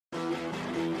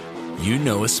You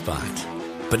know a spot,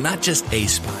 but not just a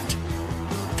spot,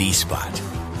 the spot.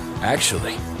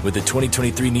 Actually, with the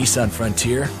 2023 Nissan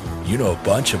Frontier, you know a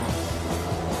bunch of them.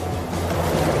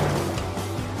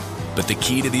 But the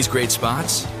key to these great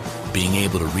spots? Being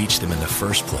able to reach them in the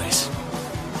first place.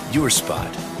 Your spot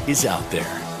is out there.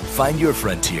 Find your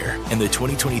Frontier in the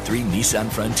 2023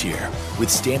 Nissan Frontier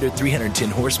with standard 310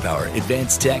 horsepower,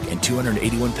 advanced tech, and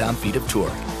 281 pound-feet of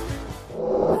torque.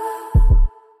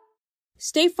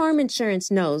 State Farm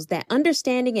Insurance knows that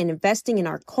understanding and investing in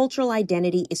our cultural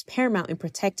identity is paramount in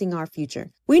protecting our future.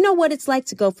 We know what it's like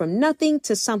to go from nothing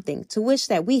to something, to wish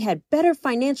that we had better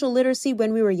financial literacy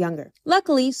when we were younger.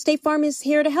 Luckily, State Farm is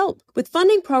here to help with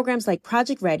funding programs like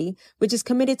Project Ready, which is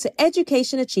committed to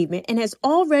education achievement and has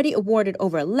already awarded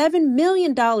over $11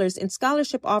 million in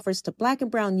scholarship offers to Black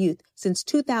and brown youth since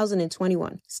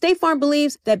 2021. State Farm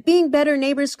believes that being better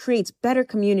neighbors creates better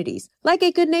communities. Like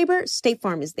a good neighbor, State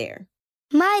Farm is there.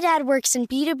 My dad works in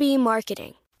B2B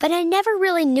marketing, but I never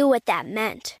really knew what that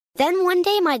meant. Then one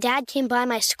day my dad came by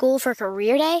my school for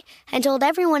career day and told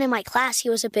everyone in my class he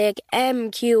was a big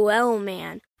MQL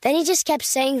man. Then he just kept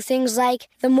saying things like,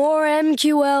 the more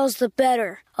MQLs, the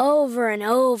better, over and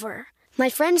over. My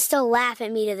friends still laugh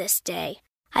at me to this day.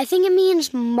 I think it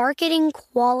means marketing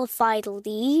qualified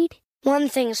lead. One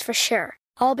thing's for sure,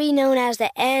 I'll be known as the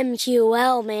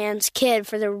MQL man's kid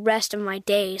for the rest of my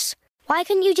days. Why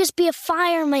couldn't you just be a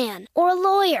fireman or a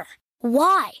lawyer?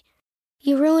 Why?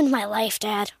 You ruined my life,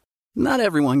 Dad. Not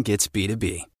everyone gets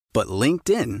B2B, but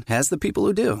LinkedIn has the people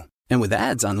who do. And with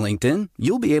ads on LinkedIn,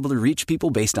 you'll be able to reach people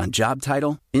based on job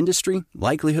title, industry,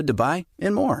 likelihood to buy,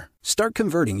 and more. Start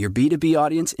converting your B2B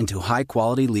audience into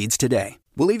high-quality leads today.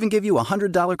 We'll even give you a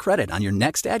 $100 credit on your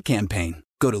next ad campaign.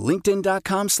 Go to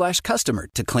linkedin.com/customer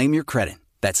to claim your credit.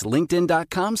 That's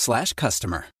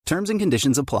linkedin.com/customer. Terms and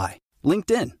conditions apply.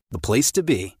 LinkedIn, the place to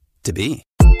be, to be.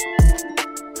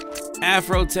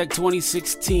 Afrotech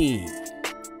 2016,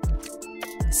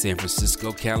 San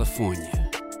Francisco, California.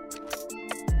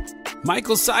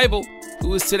 Michael Seibel,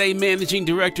 who is today managing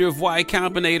director of Y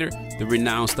Combinator, the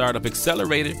renowned startup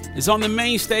accelerator, is on the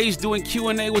main stage doing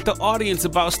Q&A with the audience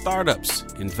about startups,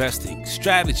 investing,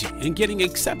 strategy, and getting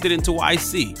accepted into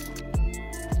YC.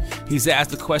 He's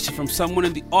asked a question from someone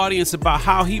in the audience about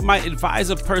how he might advise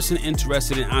a person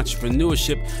interested in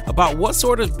entrepreneurship about what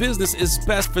sort of business is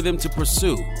best for them to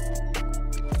pursue.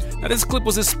 Now, this clip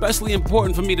was especially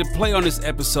important for me to play on this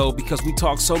episode because we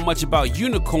talk so much about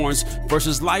unicorns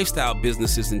versus lifestyle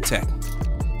businesses in tech.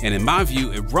 And in my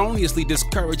view, erroneously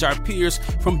discourage our peers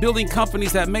from building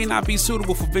companies that may not be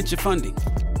suitable for venture funding.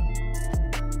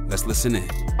 Let's listen in.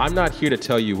 I'm not here to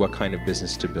tell you what kind of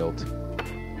business to build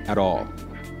at all.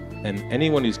 And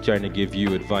anyone who's trying to give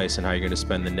you advice on how you're going to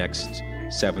spend the next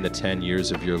 7 to 10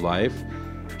 years of your life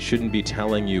shouldn't be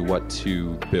telling you what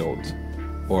to build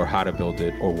or how to build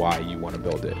it or why you want to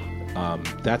build it.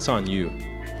 That's on you.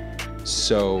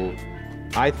 So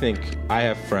I think I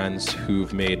have friends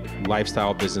who've made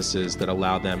lifestyle businesses that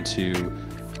allow them to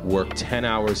work 10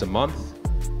 hours a month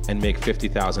and make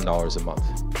 $50,000 a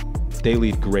month. They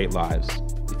lead great lives.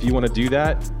 If you want to do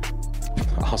that,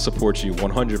 I'll support you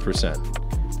 100%.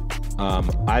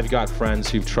 I've got friends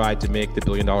who've tried to make the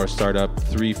billion-dollar startup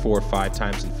 3, 4, 5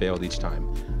 times and failed each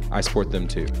time. I support them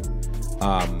too.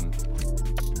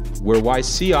 Where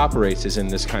YC operates is in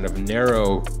this kind of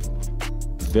narrow,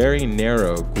 very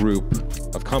narrow group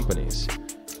of companies.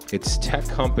 It's tech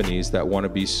companies that want to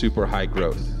be super high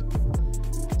growth.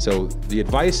 So the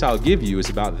advice I'll give you is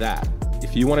about that.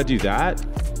 If you want to do that,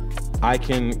 I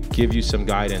can give you some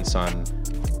guidance on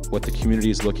what the community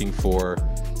is looking for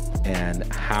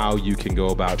and how you can go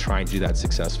about trying to do that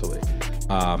successfully.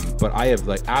 But I have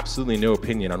absolutely no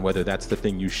opinion on whether that's the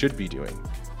thing you should be doing.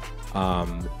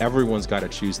 Everyone's got to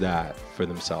choose that for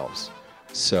themselves.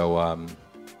 So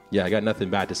I got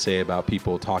nothing bad to say about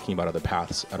people talking about other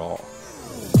paths at all.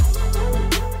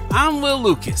 I'm Will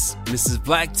Lucas. This is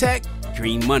Black Tech,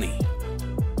 Green Money.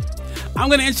 I'm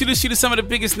going to introduce you to some of the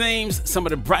biggest names, some of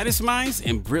the brightest minds,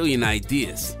 and brilliant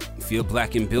ideas. Feel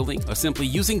black in building or simply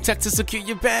using tech to secure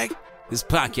your bag? This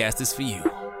podcast is for you.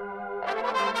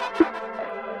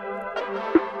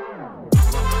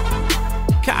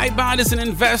 Kai Bond is an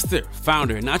investor,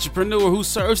 founder, and entrepreneur who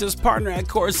serves as partner at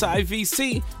Coreside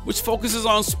VC, which focuses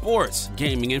on sports,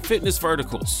 gaming, and fitness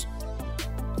verticals.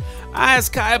 I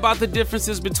asked Kai about the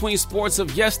differences between sports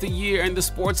of yesteryear and the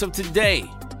sports of today,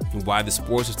 and why the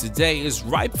sports of today is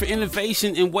ripe for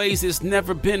innovation in ways it's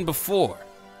never been before,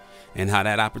 and how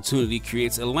that opportunity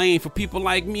creates a lane for people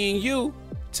like me and you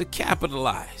to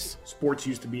capitalize. Sports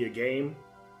used to be a game,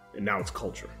 and now it's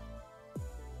culture.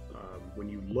 When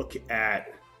you look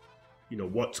at,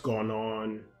 what's gone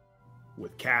on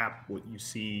with Cap, what you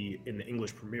see in the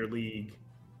English Premier League,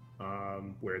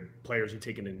 where players are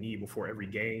taking a knee before every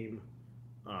game.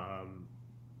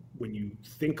 When you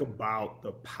think about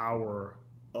the power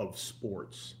of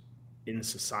sports in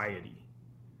society,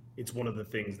 it's one of the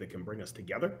things that can bring us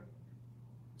together.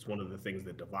 It's one of the things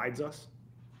that divides us.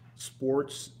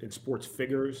 Sports and sports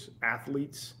figures,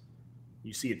 athletes,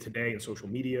 you see it today in social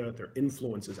media, their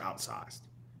influence is outsized.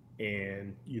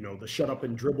 And, the shut up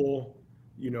and dribble,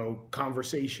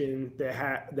 conversation that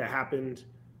happened,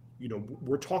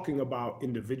 we're talking about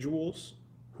individuals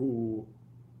who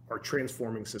are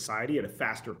transforming society at a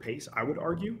faster pace, I would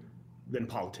argue, than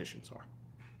politicians are,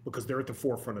 because they're at the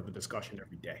forefront of the discussion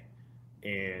every day.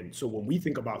 And so when we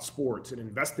think about sports and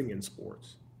investing in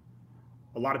sports,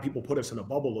 a lot of people put us in a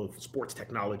bubble of sports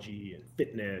technology and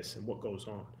fitness and what goes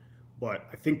on. But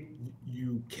I think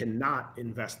you cannot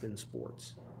invest in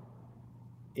sports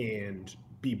and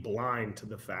be blind to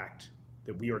the fact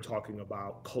that we are talking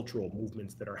about cultural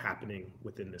movements that are happening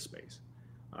within this space.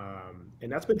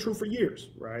 And that's been true for years,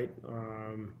 right?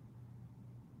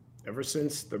 Ever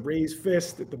since the raised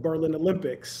fist at the Berlin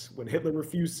Olympics, when Hitler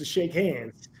refused to shake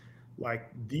hands, like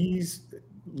these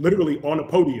literally on a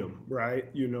podium, right?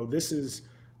 This is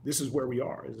where we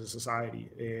are as a society.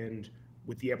 And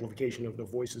with the amplification of the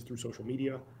voices through social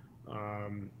media,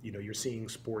 you're seeing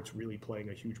sports really playing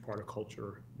a huge part of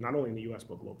culture, not only in the US,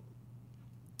 but globally.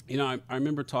 I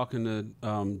remember talking to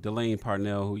Delane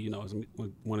Parnell, who, is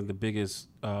one of the biggest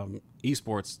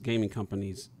esports gaming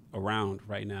companies around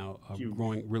right now,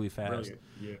 growing really fast,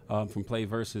 from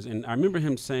PlayVersus. And I remember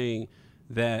him saying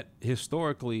that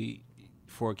historically,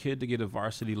 for a kid to get a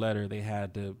varsity letter, they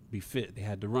had to be fit, they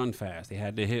had to run fast, they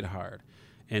had to hit hard.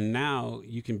 And now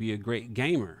you can be a great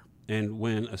gamer and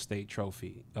win a state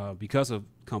trophy because of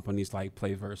companies like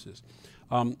PlayVersus.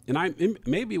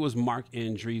 Maybe it was Mark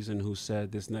Andreessen who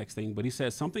said this next thing, but he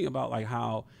said something about like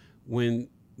how when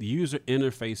the user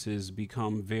interfaces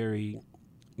become very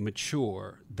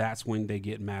mature, that's when they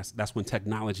get that's when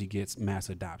technology gets mass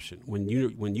adoption. When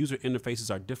user interfaces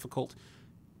are difficult,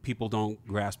 people don't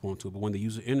grasp onto it. But when the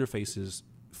user interface is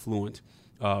fluent,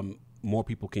 more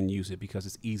people can use it because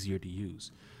it's easier to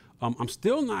use. I'm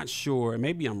still not sure,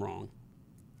 maybe I'm wrong,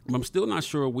 but I'm still not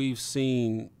sure we've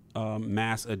seen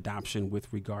mass adoption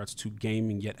with regards to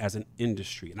gaming yet as an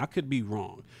industry. And I could be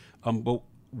wrong. But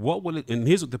what will it, and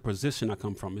here's the position I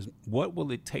come from, is what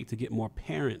will it take to get more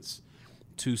parents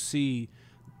to see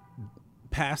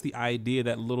past the idea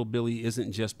that little Billy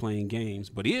isn't just playing games,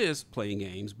 but he is playing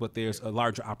games, but there's a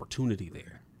larger opportunity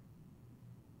there?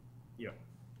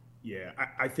 Yeah.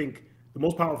 I think the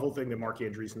most powerful thing that Mark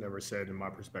Andreessen ever said, in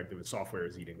my perspective, is software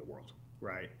is eating the world,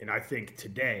 right? And I think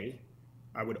today,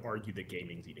 I would argue that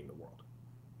gaming's eating the world,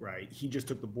 right? He just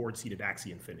took the board seat at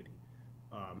Axie Infinity.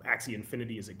 Axie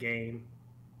Infinity is a game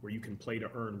where you can play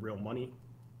to earn real money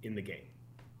in the game.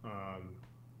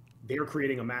 They're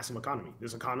creating a massive economy.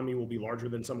 This economy will be larger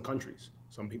than some countries.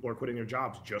 Some people are quitting their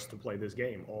jobs just to play this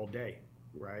game all day,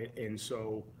 right? And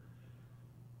so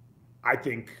I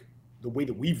think the way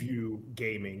that we view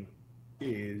gaming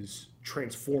is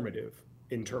transformative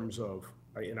in terms of,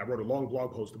 and I wrote a long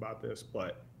blog post about this,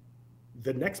 but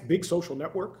the next big social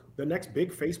network, the next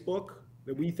big Facebook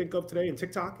that we think of today and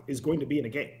TikTok is going to be in a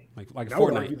game. Like and Fortnite. I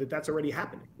would argue that that's already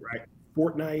happening, right?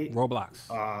 Fortnite,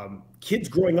 Roblox. Kids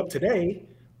growing up today,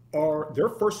 their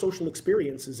first social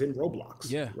experience is in Roblox.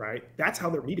 Yeah. Right. That's how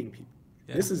they're meeting people.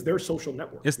 Yeah. This is their social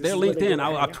network. It's their LinkedIn.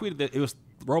 I tweeted that it was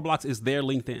Roblox is their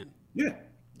LinkedIn. Yeah.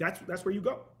 That's where you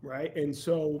go. Right. And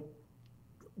so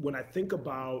when I think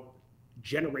about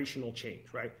generational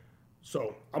change, right?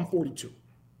 So I'm 42.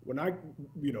 When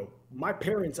my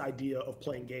parents' idea of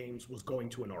playing games was going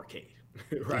to an arcade,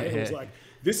 right? Yeah. It was like,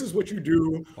 this is what you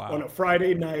do on a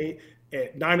Friday night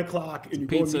at 9:00, and you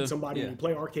go and meet somebody and you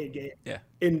play arcade game. Yeah.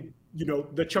 In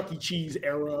the Chuck E. Cheese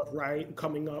era, right?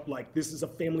 Coming up, like this is a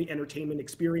family entertainment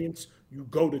experience. You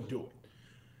go to do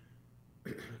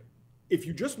it. If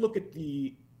you just look at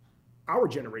our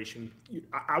generation,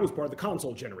 I was part of the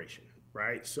console generation,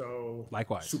 right? So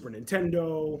likewise, Super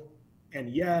Nintendo,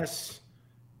 NES,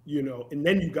 and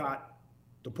then you got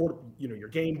the your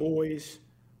Game Boys,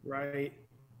 right?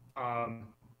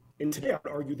 And today I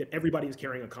would argue that everybody is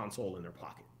carrying a console in their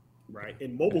pocket, right?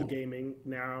 In mobile gaming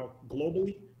now,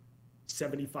 globally,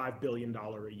 $75 billion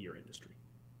a year industry,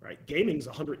 right? Gaming is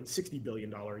 $160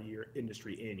 billion a year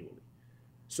industry annually.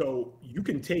 So you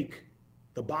can take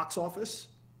the box office,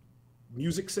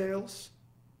 music sales,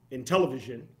 and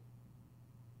television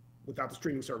without the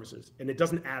streaming services, and it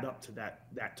doesn't add up to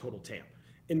that total TAM.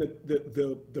 And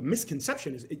the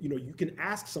misconception is, you can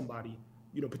ask somebody,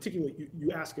 particularly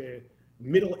you ask a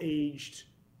middle-aged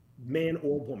man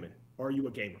or woman, are you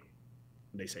a gamer?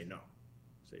 And they say no.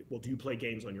 I say, well, do you play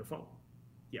games on your phone?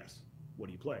 Yes. What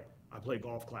do you play? I play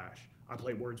Golf Clash. I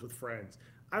play Words with Friends.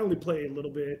 I only play a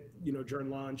little bit, during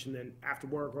lunch and then after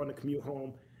work or on the commute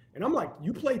home. And I'm like,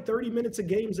 you play 30 minutes of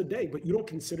games a day, but you don't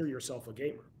consider yourself a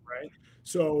gamer, right?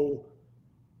 So,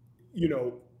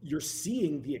 you're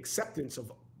seeing the acceptance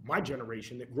of my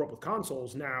generation that grew up with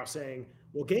consoles now saying,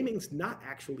 well, gaming's not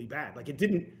actually bad. Like, it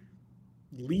didn't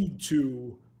lead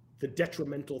to the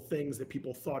detrimental things that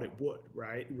people thought it would,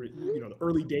 right? The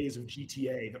early days of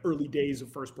GTA, the early days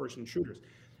of first-person shooters.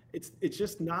 It's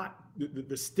just not,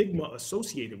 the stigma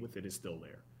associated with it is still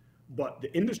there. But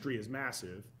the industry is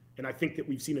massive, and I think that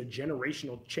we've seen a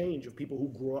generational change of people who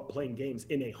grew up playing games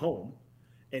in a home,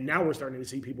 and now we're starting to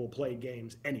see people play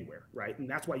games anywhere, right? And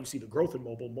that's why you see the growth in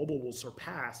mobile. Mobile will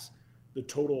surpass the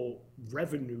total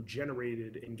revenue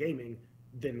generated in gaming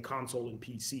than console and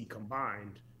PC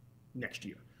combined next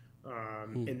year.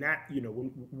 And that,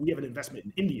 when we have an investment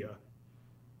in India,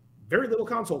 very little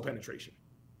console penetration.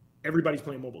 Everybody's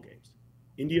playing mobile games.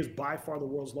 India is by far the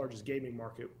world's largest gaming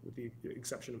market, with the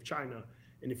exception of China.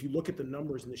 And if you look at the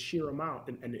numbers and the sheer amount,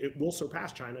 and it will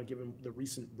surpass China given the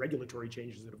recent regulatory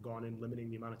changes that have gone in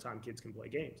limiting the amount of time kids can play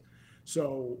games.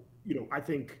 So, I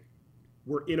think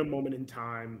we're in a moment in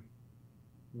time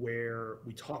where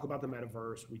we talk about the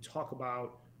metaverse, we talk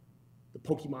about the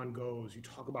Pokemon Go's, you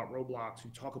talk about Roblox,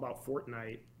 you talk about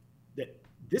Fortnite, that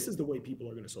this is the way people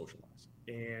are going to socialize.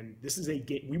 And this is a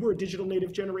game. We were a digital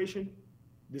native generation.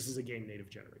 This is a game native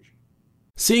generation.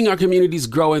 Seeing our communities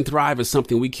grow and thrive is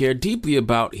something we care deeply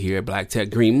about here at Black Tech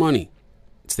Green Money.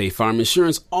 State Farm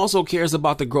Insurance also cares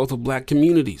about the growth of Black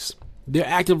communities. They're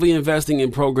actively investing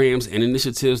in programs and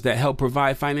initiatives that help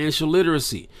provide financial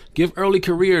literacy, give early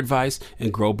career advice,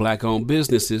 and grow Black-owned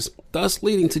businesses, thus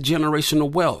leading to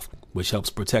generational wealth, which helps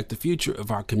protect the future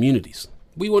of our communities.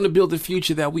 We want to build a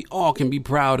future that we all can be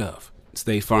proud of.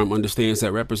 State Farm understands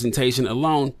that representation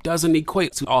alone doesn't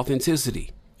equate to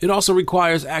authenticity. It also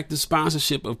requires active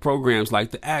sponsorship of programs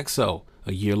like the AXO,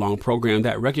 a year-long program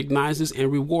that recognizes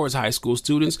and rewards high school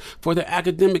students for their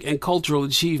academic and cultural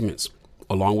achievements,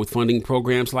 along with funding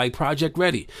programs like Project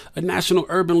Ready, a National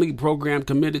Urban League program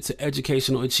committed to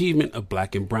educational achievement of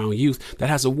Black and brown youth that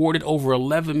has awarded over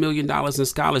 $11 million in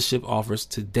scholarship offers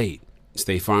to date.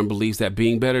 State Farm believes that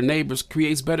being better neighbors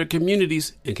creates better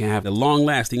communities and can have a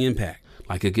long-lasting impact.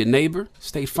 Like a good neighbor,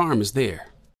 State Farm is there.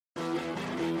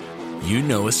 You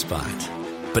know a spot,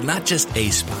 but not just a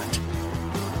spot,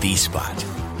 the spot.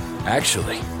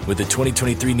 Actually, with the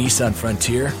 2023 Nissan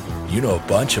Frontier, you know a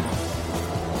bunch of them.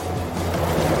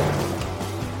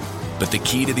 But the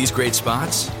key to these great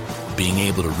spots? Being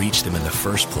able to reach them in the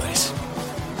first place.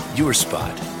 Your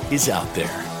spot is out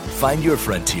there. Find your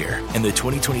Frontier in the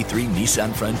 2023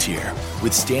 Nissan Frontier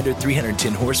with standard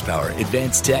 310 horsepower,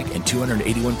 advanced tech, and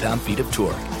 281 pound-feet of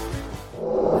torque.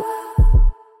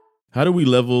 How do we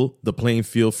level the playing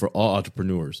field for all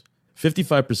entrepreneurs?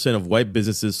 55% of white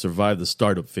businesses survive the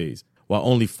startup phase, while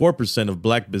only 4% of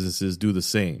Black businesses do the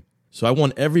same. So I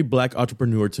want every Black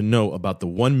entrepreneur to know about the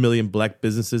 1 Million Black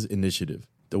Businesses Initiative.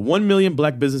 The 1 Million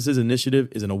Black Businesses Initiative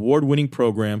is an award-winning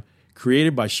program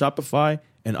created by Shopify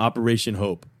and Operation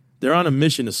Hope. They're on a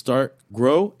mission to start,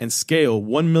 grow, and scale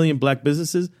 1 million Black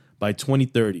businesses by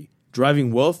 2030,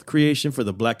 driving wealth creation for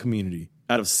the Black community.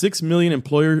 Out of 6 million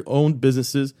employer-owned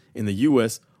businesses in the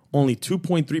U.S., only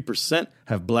 2.3%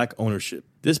 have Black ownership.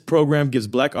 This program gives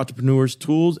Black entrepreneurs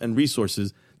tools and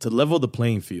resources to level the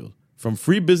playing field, from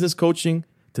free business coaching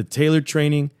to tailored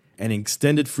training and an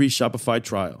extended free Shopify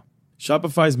trial.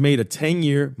 Shopify's made a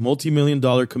 10-year,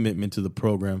 multi-million-dollar commitment to the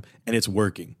program, and it's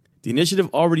working. The initiative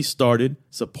already started,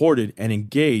 supported, and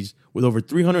engaged with over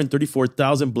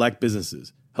 334,000 Black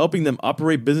businesses, helping them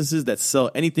operate businesses that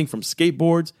sell anything from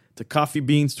skateboards to coffee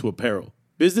beans to apparel.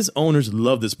 Business owners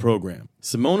love this program.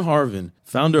 Simone Harvin,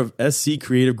 founder of SC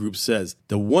Creative Group, says,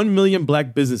 "The 1 million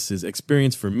Black businesses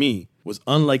experience for me was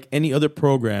unlike any other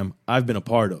program I've been a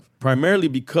part of, primarily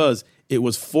because it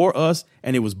was for us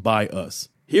and it was by us."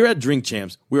 Here at Drink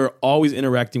Champs, we are always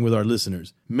interacting with our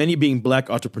listeners, many being Black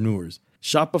entrepreneurs.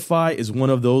 Shopify is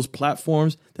one of those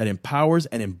platforms that empowers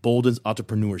and emboldens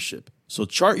entrepreneurship. So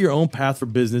chart your own path for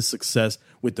business success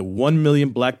with the 1 Million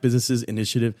Black Businesses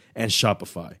Initiative and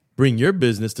Shopify. Bring your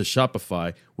business to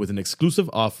Shopify with an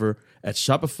exclusive offer at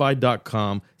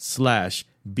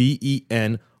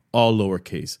shopify.com/BEN, all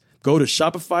lowercase. Go to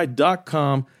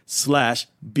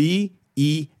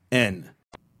shopify.com/BEN.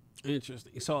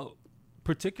 Interesting. So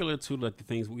particular to like the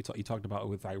things you talked about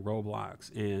with like Roblox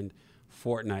and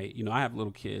Fortnite, I have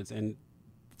little kids, and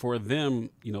for them,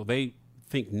 they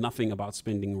think nothing about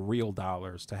spending real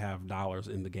dollars to have dollars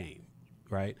in the game,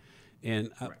 right? And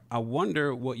Right. I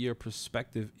wonder what your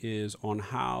perspective is on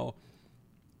how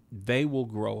they will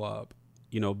grow up,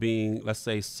 being, let's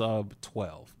say, sub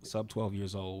 12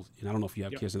 years old. And I don't know if you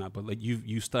have Yep. kids or not, but like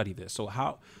you study this. So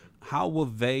how will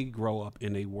they grow up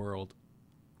in a world?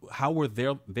 How will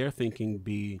their thinking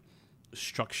be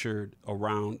structured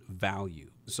around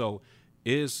value? So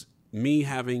is me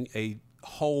having a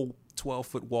whole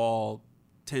 12-foot wall,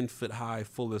 10-foot high,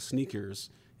 full of sneakers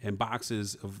and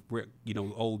boxes of,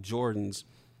 old Jordans,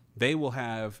 they will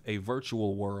have a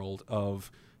virtual world of,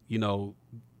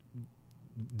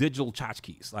 digital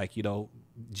tchotchkes, like,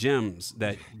 gems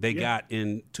that they got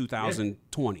in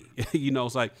 2020.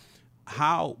 It's like,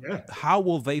 how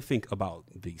will they think about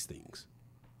these things?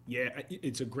 Yeah,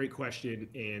 it's a great question.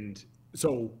 And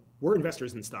so we're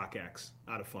investors in StockX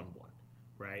out of Fund One,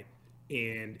 right?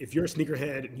 And if you're a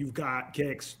sneakerhead and you've got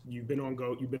kicks, you've been on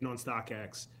GOAT, you've been on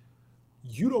StockX,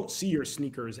 you don't see your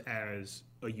sneakers as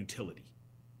a utility,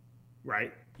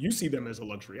 right? You see them as a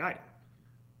luxury item.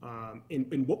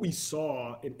 And what we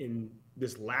saw in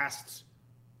this last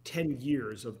 10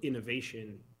 years of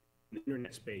innovation in the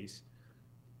internet space,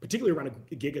 particularly around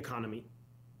a gig economy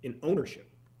and ownership,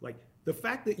 like the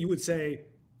fact that you would say,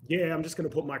 yeah, I'm just going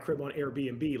to put my crib on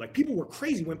Airbnb. Like, people were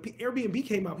crazy when Airbnb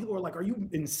came out. People were like, are you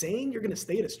insane? You're going to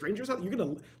stay at a stranger's house? You're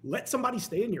going to let somebody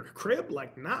stay in your crib?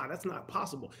 Like, nah, that's not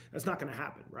possible. That's not going to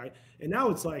happen, right? And now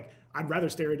it's like, I'd rather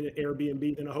stay at an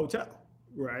Airbnb than a hotel,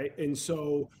 right? And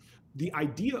so the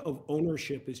idea of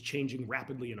ownership is changing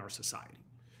rapidly in our society.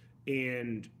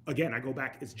 And again, I go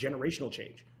back, it's generational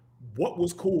change. What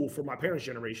was cool for my parents'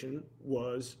 generation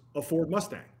was a Ford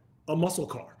Mustang, a muscle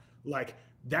car. Like,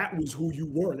 that was who you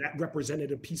were. That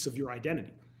represented a piece of your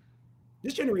identity.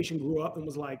 This generation grew up and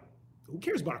was like, who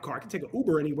cares about a car? I can take an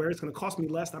Uber anywhere. It's going to cost me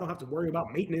less. I don't have to worry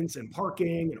about maintenance and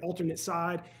parking and alternate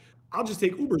side. I'll just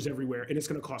take Ubers everywhere and it's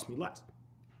going to cost me less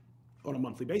on a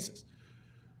monthly basis.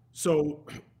 So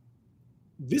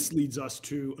this leads us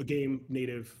to a game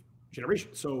native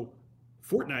generation. So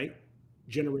Fortnite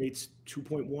generates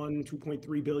 $2.1,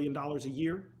 $2.3 billion a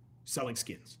year selling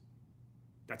skins.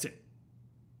 That's it.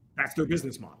 That's their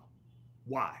business model.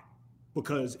 Why?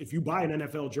 Because if you buy an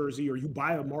NFL jersey or you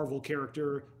buy a Marvel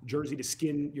character jersey to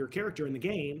skin your character in the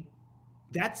game,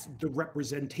 that's the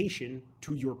representation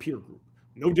to your peer group.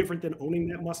 No different than owning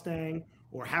that Mustang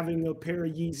or having a pair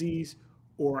of Yeezys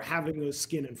or having a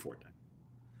skin in Fortnite.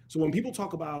 So when people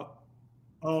talk about,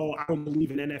 oh, I don't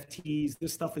believe in NFTs,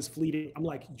 this stuff is fleeting, I'm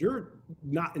like, you're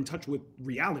not in touch with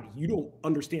reality. You don't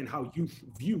understand how you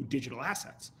view digital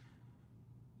assets.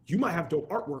 You might have dope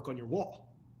artwork on your wall.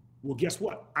 Well, guess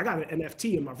what? I got an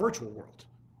NFT in my virtual world.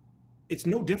 It's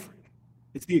no different.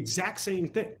 It's the exact same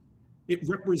thing. It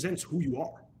represents who you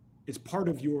are. It's part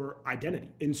of your identity.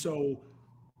 And so,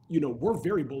 we're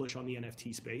very bullish on the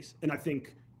NFT space. And I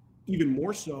think even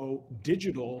more so,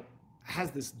 digital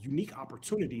has this unique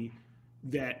opportunity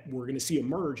that we're going to see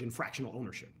emerge in fractional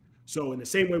ownership. So in the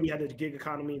same way we had the gig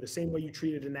economy, the same way you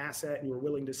treated an asset and you were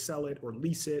willing to sell it or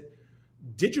lease it,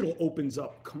 digital opens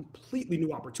up completely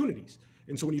new opportunities.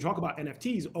 And so when you talk about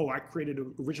NFTs, I created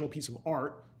an original piece of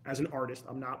art as an artist.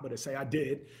 I'm not, but I say I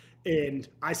did. And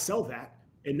I sell that.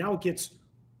 And now it gets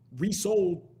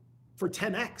resold for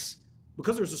 10x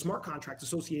because there's a smart contract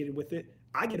associated with it.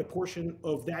 I get a portion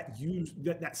of that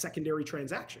that secondary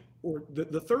transaction or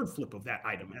the third flip of that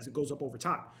item as it goes up over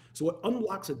time. So it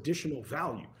unlocks additional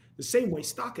value. The same way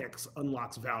StockX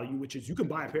unlocks value, which is you can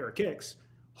buy a pair of kicks,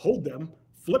 hold them,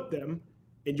 flip them,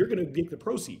 and you're going to get the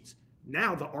proceeds.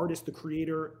 Now the artist, the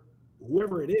creator,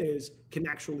 whoever it is, can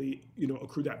actually,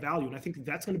 accrue that value. And I think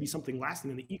that's going to be something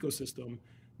lasting in the ecosystem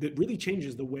that really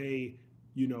changes the way,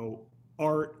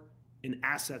 art and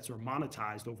assets are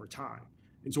monetized over time.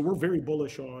 And so we're very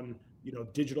bullish on,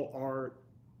 digital art,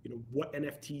 what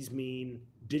NFTs mean,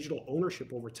 digital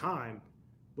ownership over time,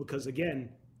 because again,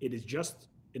 it is just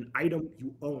an item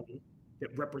you own that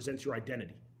represents your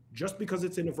identity. Just because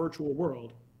it's in a virtual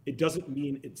world, it doesn't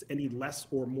mean it's any less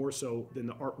or more so than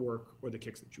the artwork or the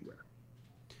kicks that you wear.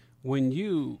 When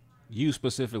you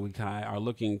specifically, Kai, are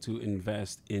looking to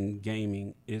invest in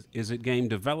gaming, is it game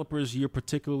developers you're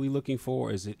particularly looking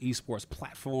for? Is it esports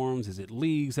platforms? Is it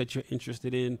leagues that you're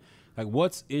interested in? Like,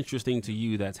 what's interesting to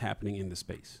you that's happening in the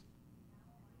space?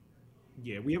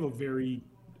 Yeah, we have a very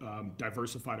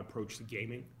diversified approach to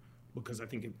gaming because I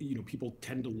think, people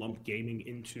tend to lump gaming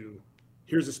into,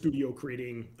 here's a studio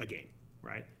creating a game,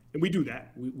 right? And we do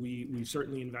that. We've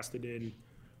certainly invested in,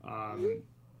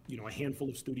 a handful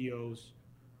of studios.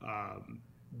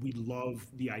 We love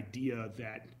the idea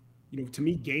that, to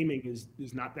me, gaming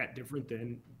is not that different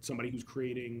than somebody who's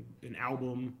creating an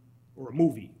album or a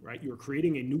movie, right? You're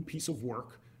creating a new piece of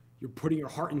work. you're putting your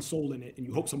heart and soul in it, and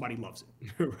you hope somebody loves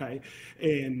it, right?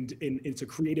 And it's a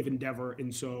creative endeavor.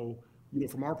 And so,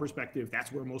 from our perspective,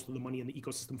 that's where most of the money in the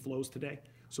ecosystem flows today.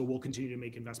 So we'll continue to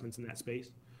make investments in that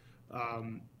space.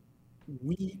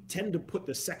 We tend to put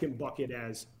the second bucket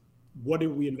as, what are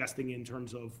we investing in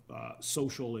terms of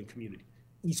social and community?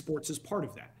 Esports is part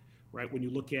of that, right? When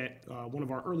you look at one of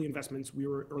our early investments, we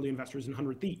were early investors in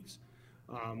 100 Thieves.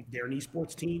 They're an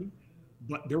esports team,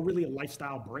 but they're really a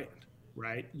lifestyle brand,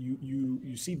 right?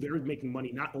 You see they're making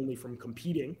money not only from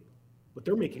competing, but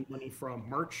they're making money from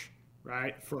merch,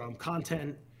 right? From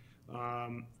content.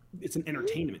 It's an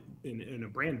entertainment in a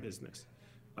brand business.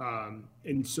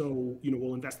 And so,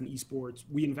 we'll invest in esports.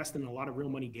 We invest in a lot of real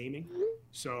money gaming.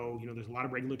 So, there's a lot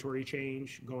of regulatory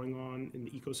change going on in the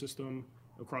ecosystem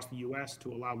across the US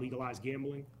to allow legalized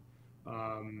gambling.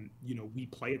 We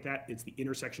play at that. It's the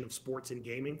intersection of sports and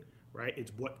gaming, right?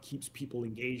 It's what keeps people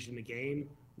engaged in the game,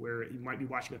 where you might be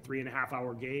watching a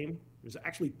 3.5-hour game. There's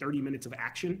actually 30 minutes of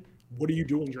action. What are you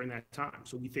doing during that time?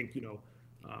 So we think,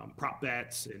 prop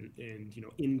bets and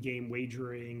in-game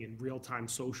wagering and real-time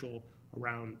social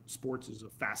around sports is a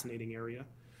fascinating area.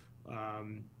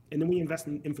 And then we invest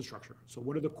in infrastructure. So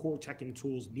what are the core tech and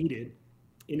tools needed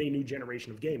in a new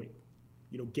generation of gaming?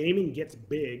 Gaming gets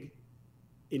big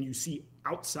and you see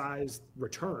outsized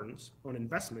returns on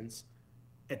investments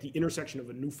at the intersection of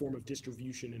a new form of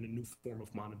distribution and a new form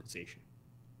of monetization.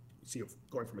 You see it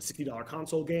going from a $60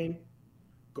 console game,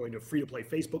 going to free-to-play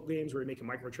Facebook games where you're making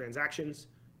microtransactions,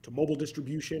 to mobile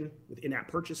distribution with in-app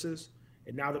purchases.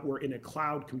 And now that we're in a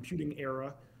cloud computing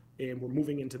era and we're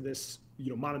moving into this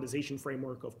monetization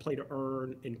framework of play to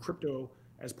earn and crypto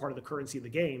as part of the currency of the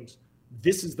games,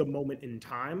 this is the moment in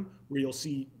time where you'll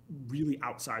see really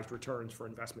outsized returns for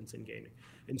investments in gaming.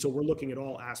 And so we're looking at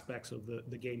all aspects of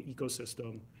the game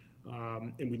ecosystem,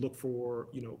 and we look for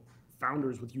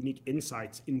founders with unique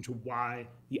insights into why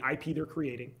the IP they're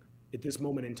creating at this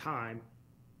moment in time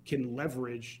can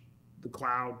leverage the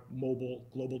cloud, mobile,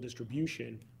 global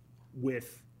distribution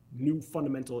with new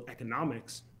fundamental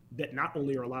economics that not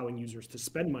only are allowing users to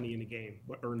spend money in a game,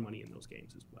 but earn money in those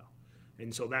games as well.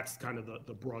 And so that's kind of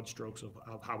the broad strokes of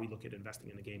how we look at investing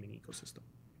in the gaming ecosystem.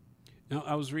 Now,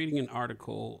 I was reading an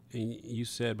article, and you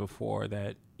said before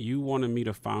that you want to meet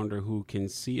a founder who can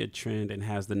see a trend and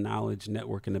has the knowledge,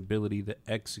 network, and ability to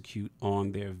execute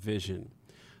on their vision.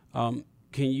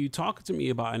 Can you talk to me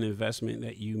about an investment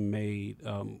that you made,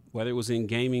 whether it was in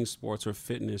gaming, sports, or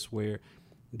fitness, where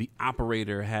the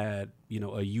operator had,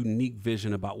 a unique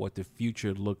vision about what the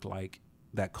future looked like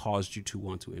that caused you to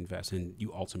want to invest, and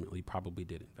you ultimately probably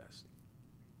did invest?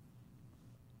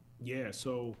 Yeah,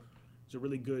 so it's a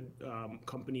really good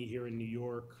company here in New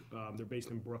York. They're based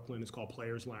in Brooklyn. It's called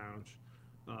Players Lounge.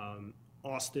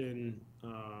 Austin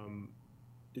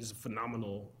is a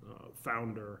phenomenal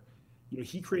founder.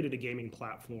 He created a gaming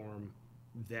platform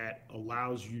that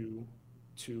allows you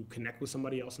to connect with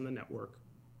somebody else in the network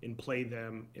and play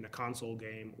them in a console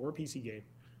game or a PC game.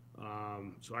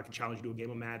 So I can challenge you to a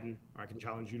game of Madden, or I can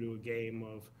challenge you to a game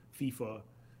of FIFA,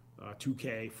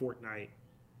 2K, Fortnite.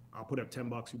 I'll put up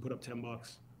 $10, you put up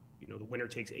 $10. The winner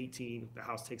takes 18, the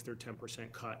house takes their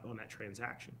 10% cut on that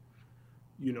transaction.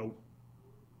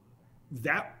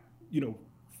 That,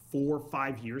 4 or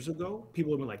 5 years ago,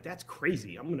 people have been like, that's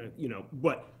crazy. I'm gonna,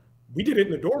 but we did it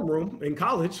in the dorm room in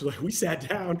college. Like, we sat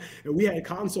down and we had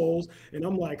consoles, and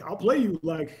I'm like, I'll play you,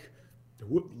 like,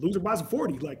 loser buys a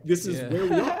 40. Like, this is where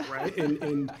we are, right?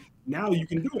 And now you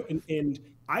can do it. And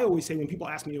I always say, when people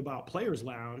ask me about Players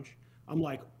Lounge, I'm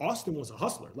like, Austin was a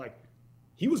hustler. Like,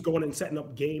 he was going and setting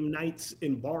up game nights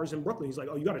in bars in Brooklyn. He's like,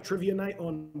 oh, you got a trivia night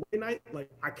on Monday night? Like,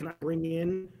 can I bring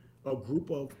in a group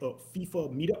of a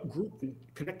FIFA meetup group and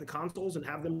connect the consoles and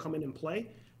have them come in and play?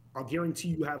 I'll guarantee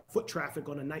you have foot traffic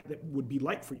on a night that would be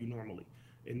light for you normally.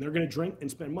 And they're going to drink and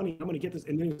spend money. I'm going to get this.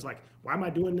 And then it's like, why am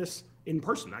I doing this in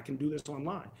person? I can do this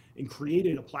online. And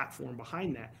created a platform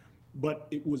behind that. But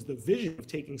it was the vision of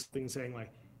taking something and saying,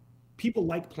 like, people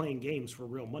like playing games for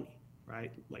real money,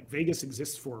 right? Like, Vegas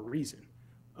exists for a reason.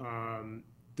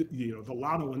 The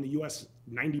lotto in the US,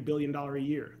 $90 billion a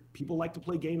year. People like to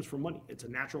play games for money. It's a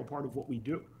natural part of what we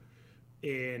do.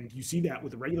 And you see that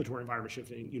with the regulatory environment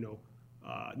shifting.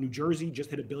 New Jersey just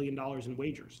hit $1 billion in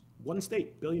wagers. One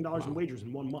state, $1 billion in wagers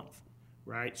in 1 month,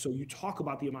 right? So you talk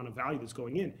about the amount of value that's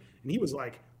going in. And he was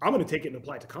like, I'm going to take it and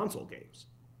apply it to console games,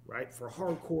 right? For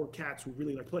hardcore cats who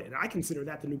really like to play. And I consider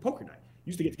that the new poker night.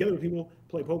 You used to get together with people,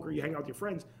 play poker, you hang out with your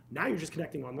friends. Now you're just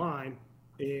connecting online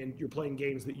and you're playing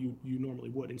games that you normally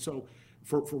would. And so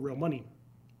for real money.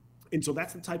 And so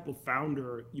that's the type of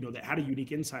founder, that had a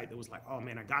unique insight that was like, oh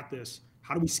man, I got this.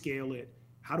 How do we scale it?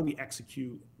 How do we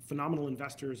execute? phenomenal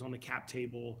investors on the cap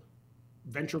table,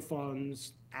 venture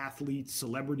funds, athletes,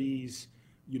 celebrities,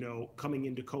 coming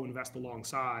in to co-invest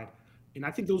alongside. And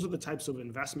I think those are the types of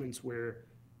investments where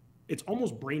it's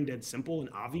almost brain dead simple and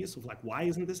obvious of like, why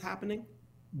isn't this happening?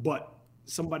 But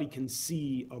somebody can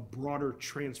see a broader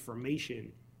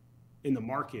transformation in the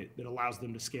market that allows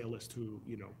them to scale this to,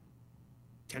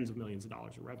 tens of millions of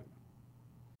dollars of revenue.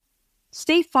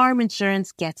 State Farm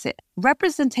Insurance gets it.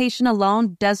 Representation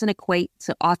alone doesn't equate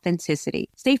to authenticity.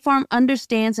 State Farm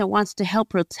understands and wants to help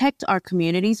protect our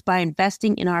communities by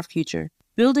investing in our future,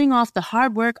 building off the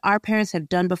hard work our parents have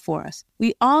done before us.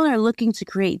 We all are looking to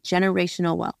create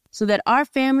generational wealth so that our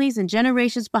families and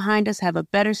generations behind us have a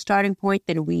better starting point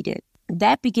than we did.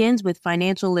 That begins with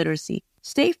financial literacy.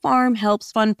 State Farm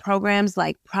helps fund programs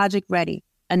like Project Ready,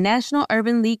 a National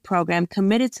Urban League program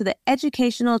committed to the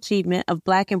educational achievement of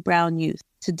Black and Brown youth.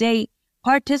 To date,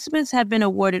 participants have been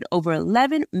awarded over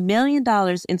 $11 million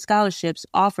in scholarships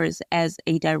offers as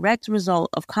a direct result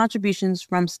of contributions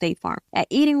from State Farm. At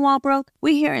Eating While Broke,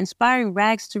 we hear inspiring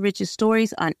rags to riches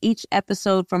stories on each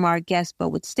episode from our guests, but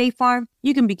with State Farm,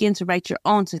 you can begin to write your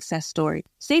own success story.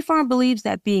 State Farm believes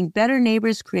that being better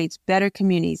neighbors creates better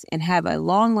communities and have a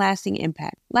long-lasting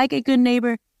impact. Like a good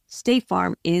neighbor, State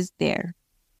Farm is there.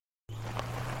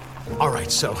 All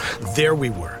right, so there we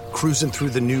were, cruising through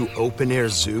the new open-air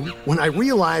zoo, when I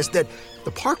realized that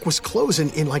the park was closing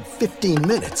in like 15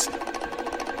 minutes.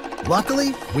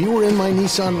 Luckily, we were in my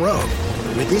Nissan Rogue.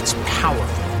 With its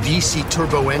powerful VC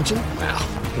turbo engine, well,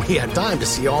 we had time to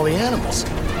see all the animals.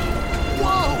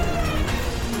 Whoa!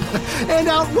 And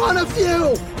outrun a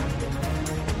few!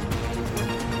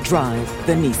 Drive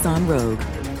the Nissan Rogue.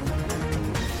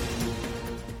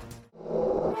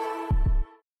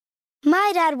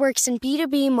 My dad works in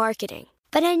B2B marketing,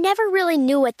 but I never really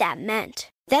knew what that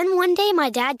meant. Then one day my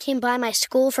dad came by my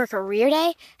school for career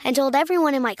day and told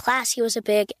everyone in my class he was a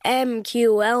big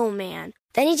MQL man.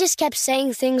 Then he just kept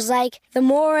saying things like, the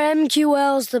more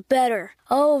MQLs, the better,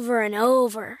 over and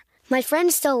over. My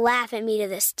friends still laugh at me to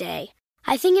this day.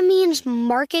 I think it means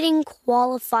marketing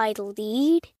qualified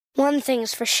lead. One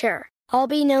thing's for sure, I'll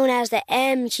be known as the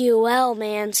MQL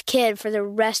man's kid for the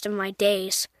rest of my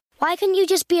days. Why couldn't you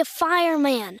just be a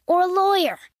fireman or a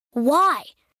lawyer? Why?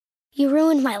 You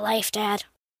ruined my life, Dad.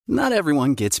 Not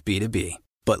everyone gets B2B,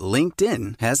 but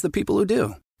LinkedIn has the people who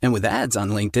do. And with ads on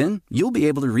LinkedIn, you'll be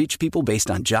able to reach people based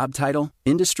on job title,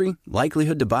 industry,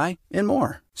 likelihood to buy, and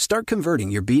more. Start converting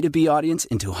your B2B audience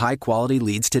into high-quality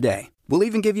leads today. We'll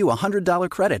even give you a $100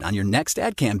 credit on your next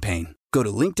ad campaign. Go to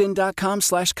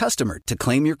linkedin.com/customer to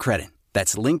claim your credit.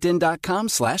 That's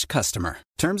linkedin.com/customer.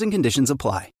 Terms and conditions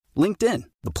apply. LinkedIn,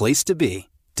 the place to be,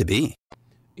 to be.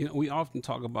 We often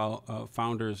talk about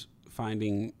founders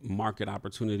finding market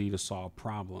opportunity to solve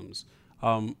problems.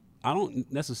 I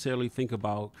don't necessarily think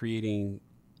about creating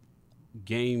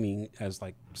gaming as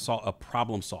like a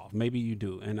problem solve. Maybe you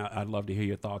do, and I'd love to hear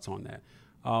your thoughts on that.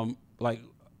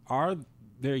 Are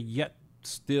there yet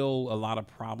still a lot of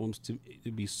problems to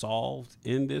be solved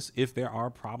in this, if there are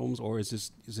problems, or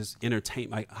is this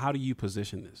entertainment? Like, how do you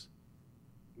position this?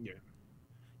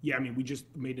 Yeah, I mean, we just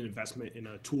made an investment in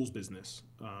a tools business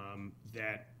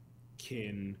that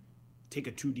can take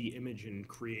a 2D image and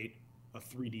create a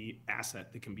 3D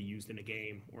asset that can be used in a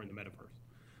game or in the metaverse.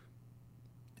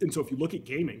 And so if you look at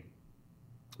gaming,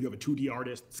 you have a 2D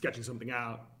artist sketching something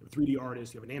out, a 3D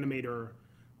artist, you have an animator,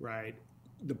 right?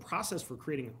 The process for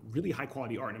creating really high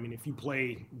quality art, I mean, if you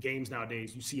play games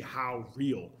nowadays, you see how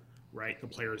real, right, the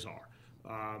players are.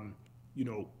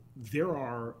 There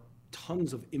are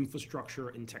tons of infrastructure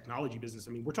and technology business.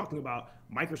 I mean, we're talking about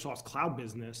Microsoft's cloud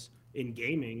business in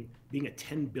gaming being a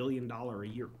 $10 billion a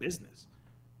year business.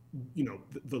 The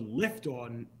lift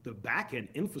on the back end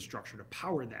infrastructure to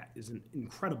power that is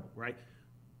incredible, right?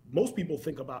 Most people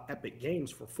think about Epic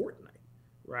Games for Fortnite,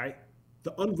 right?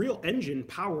 The Unreal Engine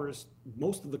powers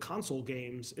most of the console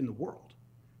games in the world,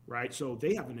 right? So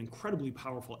they have an incredibly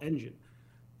powerful engine.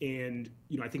 And,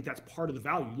 I think that's part of the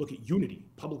value. You look at Unity,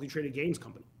 publicly traded games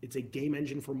company. It's a game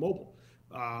engine for mobile.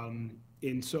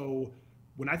 And so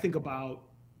when I think about,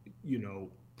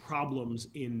 problems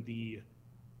in the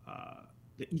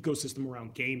ecosystem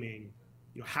around gaming,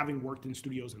 having worked in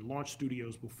studios and launched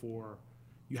studios before,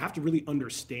 you have to really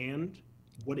understand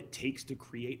what it takes to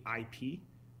create IP,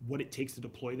 what it takes to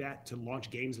deploy that, to launch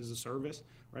games as a service,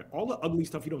 right? All the ugly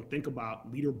stuff you don't think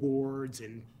about, leaderboards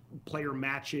and player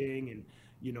matching and,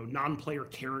 non-player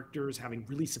characters having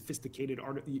really sophisticated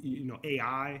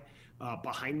AI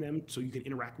behind them so you can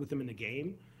interact with them in the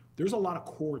game. There's a lot of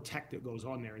core tech that goes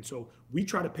on there. And so we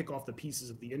try to pick off the pieces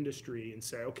of the industry and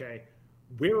say, okay,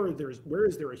 where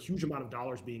is there a huge amount of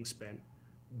dollars being spent?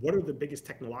 what are the biggest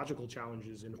technological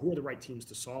challenges and who are the right teams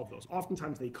to solve those?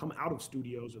 Oftentimes they come out of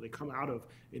studios, or they come out of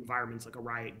environments like a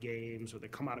Riot Games, or they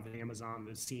come out of Amazon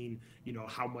that's seen,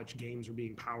 how much games are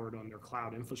being powered on their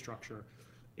cloud infrastructure.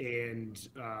 And,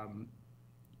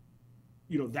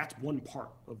 that's one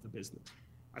part of the business.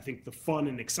 I think the fun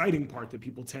and exciting part that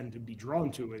people tend to be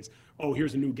drawn to is, oh,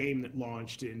 here's a new game that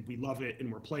launched and we love it and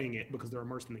we're playing it because they're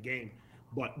immersed in the game.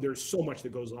 But there's so much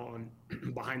that goes on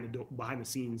behind the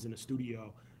scenes in a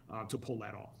studio to pull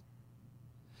that off.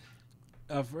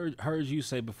 I've heard you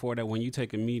say before that when you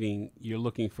take a meeting, you're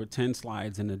looking for 10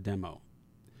 slides in a demo,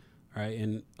 right?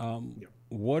 And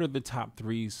what are the top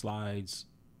 3 slides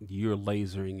you're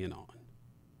lasering in on?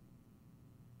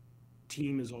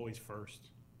 Team is always first.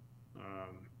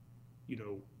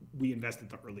 We invest at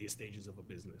the earliest stages of a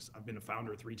business. I've been a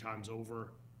founder 3 times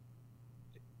over.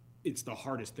 It's the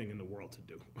hardest thing in the world to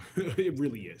do. It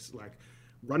really is. Like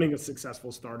running a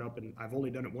successful startup, and I've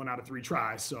only done it 1 out of 3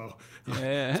 tries. So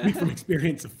speak from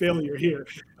experience of failure here,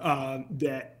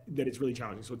 that it's really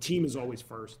challenging. So team is always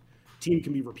first. Team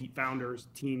can be repeat founders.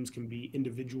 Teams can be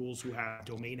individuals who have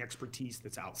domain expertise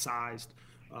that's outsized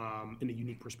in a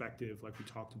unique perspective, like we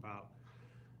talked about.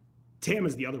 TAM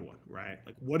is the other one, right?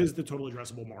 Like, what is the total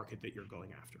addressable market that you're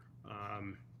going after?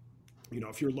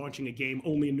 If you're launching a game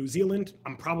only in New Zealand,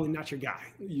 I'm probably not your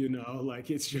guy.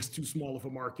 It's just too small of a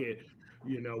market.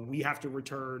 We have to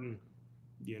return,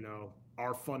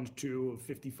 our fund to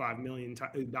 $55 million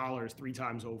 3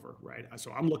 times over, right?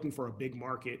 So I'm looking for a big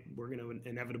market. We're going to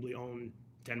inevitably own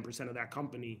 10% of that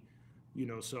company,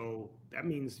 so that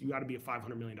means you got to be a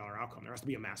 $500 million outcome. There has to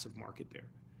be a massive market there.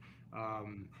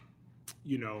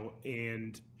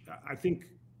 And I think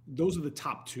those are the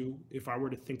top 2. If I were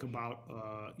to think about,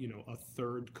 a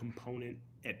third component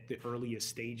at the earliest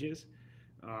stages,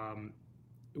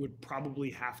 it would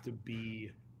probably have to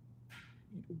be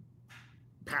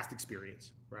past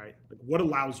experience, right? Like what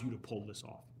allows you to pull this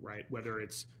off, right? Whether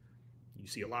it's, you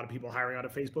see a lot of people hiring out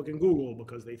of Facebook and Google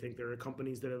because they think there are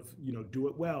companies that have, do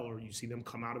it well, or you see them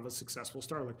come out of a successful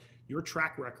start. Like your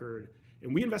track record,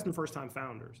 and we invest in first-time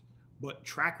founders, but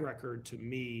track record to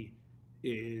me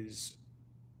is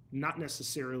not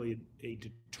necessarily a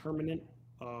determinant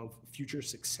of future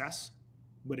success,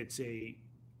 but it's a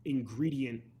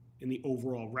ingredient in the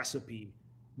overall recipe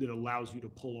that allows you to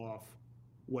pull off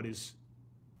what is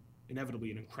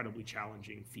inevitably an incredibly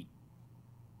challenging feat.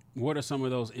 What are some of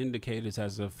those indicators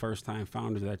as a first-time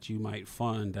founder that you might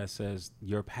fund that says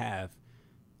your path,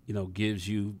 gives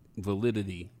you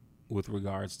validity with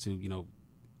regards to,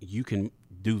 you can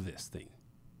do this thing?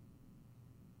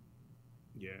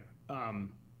 Yeah.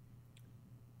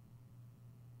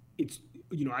 It's,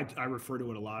 I refer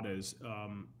to it a lot as,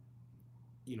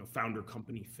 founder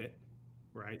company fit,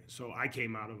 right? So I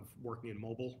came out of working in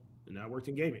mobile and I worked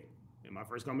in gaming. And my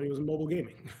first company was in mobile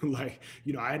gaming. I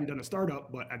hadn't done a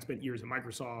startup, but I'd spent years at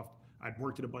Microsoft. I'd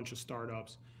worked at a bunch of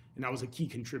startups, and I was a key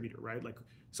contributor, right? Like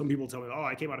some people tell me, oh,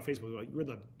 I came out of Facebook. Like, you're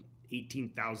the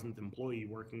 18,000th employee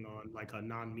working on like a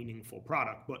non-meaningful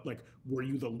product, but like, were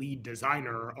you the lead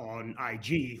designer on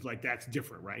IG? Like that's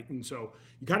different, right? And so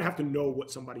you kind of have to know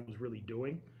what somebody was really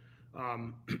doing.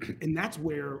 And that's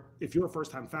where, if you're a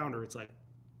first-time founder, it's like,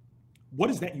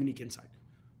 what is that unique insight?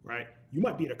 Right? You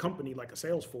might be at a company like a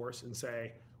Salesforce and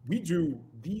say, we do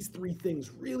these 3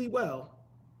 things really well,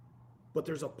 but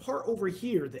there's a part over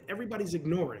here that everybody's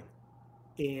ignoring.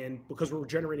 And because we're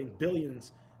generating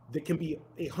billions, that can be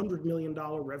 $100 million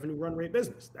revenue run rate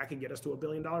business. That can get us to $1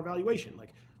 billion valuation.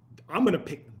 Like, I'm going to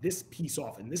pick this piece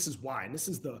off, and this is why, and this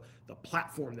is the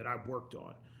platform that I've worked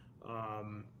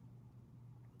on.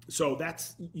 So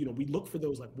that's, we look for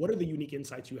those, like, what are the unique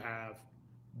insights you have?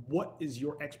 What is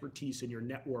your expertise and your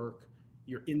network,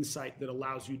 your insight that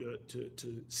allows you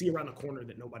to see around the corner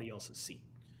that nobody else has seen?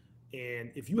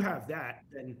 And if you have that,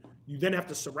 then you then have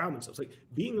to surround themselves. Like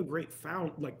being a great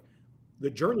like the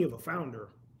journey of a founder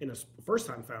and a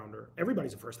first-time founder,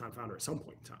 everybody's a first-time founder at some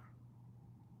point in time.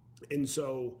 And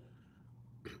so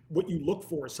what you look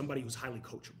for is somebody who's highly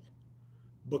coachable,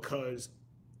 because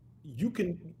you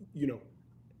can, you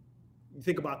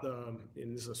think about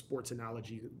and this is a sports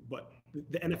analogy, but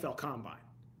the NFL Combine.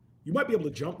 You might be able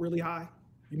to jump really high.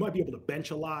 You might be able to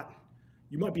bench a lot.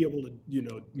 You might be able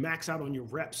to, max out on your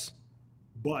reps,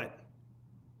 but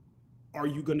are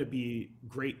you going to be a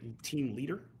great team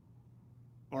leader?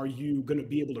 Are you going to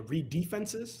be able to read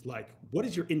defenses? Like, what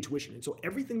is your intuition? And so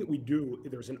everything that we do,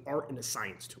 there's an art and a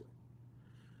science to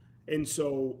it. And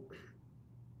so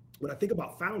when I think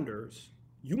about founders,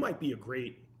 you might be a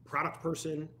great product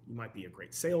person. You might be a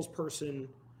great salesperson.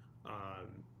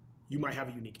 You might have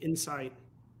a unique insight,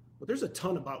 but there's a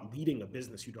ton about leading a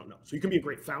business you don't know. So you can be a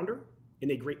great founder,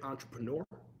 and a great entrepreneur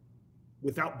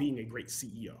without being a great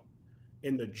CEO.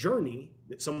 And the journey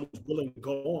that someone's willing to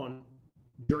go on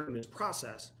during this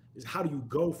process is how do you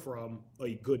go from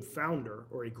a good founder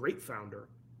or a great founder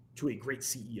to a great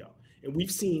CEO? And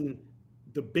we've seen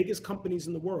the biggest companies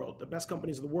in the world, the best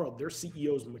companies in the world, their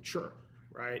CEOs mature,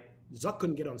 right? Zuck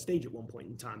couldn't get on stage at one point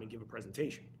in time and give a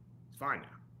presentation. It's fine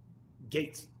now.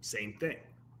 Gates, same thing,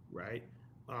 right?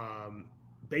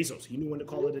 Bezos, he knew when to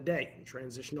call it a day and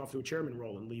transition off to a chairman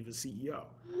role and leave as CEO,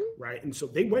 right? And so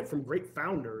they went from great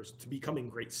founders to becoming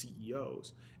great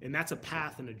CEOs. And that's a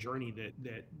path and a journey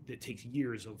that takes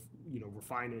years of,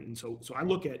 refining. And so I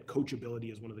look at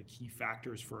coachability as one of the key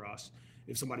factors for us.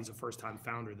 If somebody's a first-time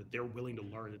founder, that they're willing to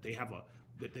learn, that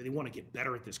that they want to get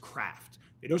better at this craft.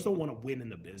 They just don't want to win in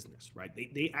the business, right?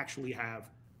 They actually have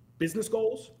business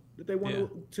goals that they want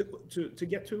to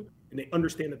get to, and they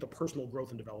understand that the personal growth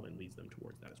and development leads them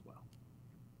towards that as well.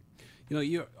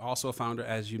 You're also a founder,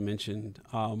 as you mentioned,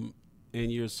 and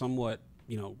you're somewhat,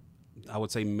 I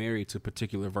would say married to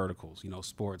particular verticals,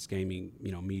 sports, gaming,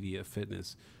 media,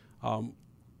 fitness.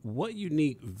 What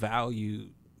unique value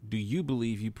do you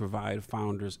believe you provide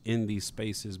founders in these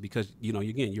spaces? Because,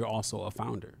 again, you're also a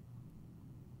founder.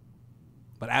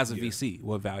 But as a VC,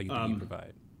 what value do you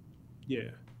provide? Yeah.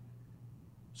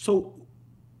 So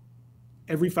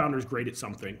every founder is great at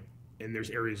something, and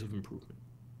there's areas of improvement.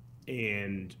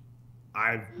 And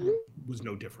I was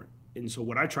no different. And so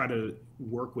what I try to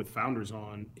work with founders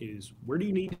on is, where do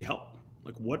you need help?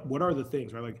 Like, what are the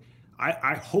things, right? Like,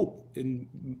 I hope in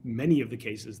many of the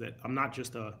cases that I'm not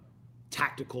just a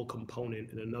tactical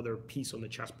component and another piece on the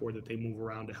chessboard that they move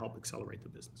around to help accelerate the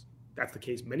business. That's the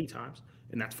case many times,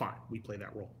 and that's fine. We play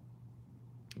that role.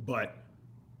 But,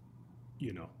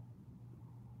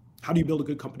 how do you build a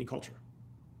good company culture,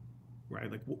 right?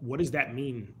 Like, what does that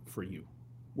mean for you?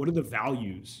 What are the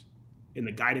values and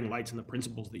the guiding lights and the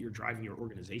principles that you're driving your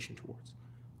organization towards?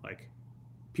 Like,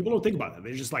 people don't think about that.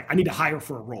 They're just like, I need to hire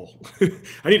for a role.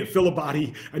 I need to fill a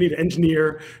body. I need an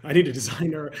engineer. I need a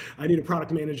designer. I need a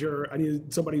product manager. I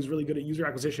need somebody who's really good at user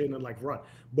acquisition and run.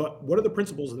 But what are the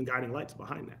principles and the guiding lights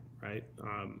behind that, right?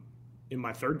 In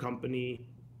my third company,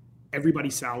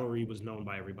 everybody's salary was known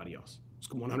by everybody else. It's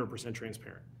 100%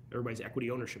 transparent. Everybody's equity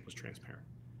ownership was transparent.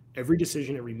 Every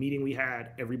decision, every meeting we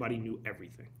had, everybody knew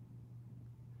everything.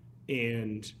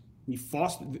 And we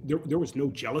fostered, there was no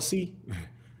jealousy.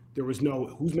 There was no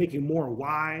who's making more,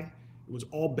 why. It was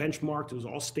all benchmarked. It was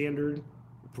all standard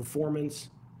performance.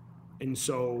 And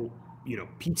so,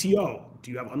 PTO,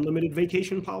 do you have unlimited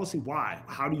vacation policy? Why?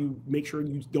 How do you make sure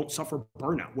you don't suffer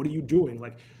burnout? What are you doing?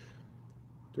 Like,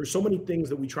 there's so many things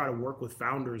that we try to work with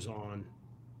founders on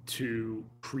to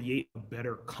create a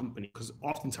better company, because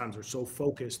oftentimes they're so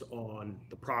focused on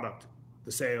the product,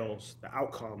 the sales, the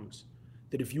outcomes,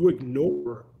 that if you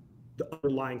ignore the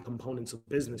underlying components of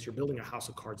business, you're building a house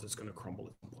of cards that's going to crumble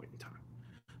at some point in time.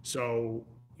 So,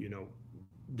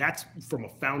 that's from a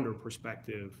founder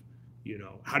perspective.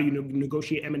 How do you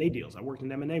negotiate M&A deals? I worked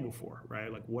in M&A before,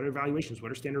 right? Like, what are valuations?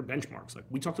 What are standard benchmarks? Like,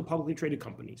 we talk to publicly traded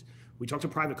companies. We talk to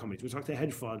private companies. We talk to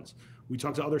hedge funds. We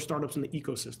talk to other startups in the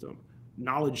ecosystem.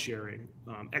 Knowledge sharing,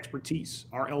 expertise.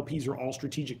 Our LPs are all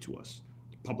strategic to us.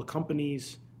 Public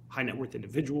companies, high net worth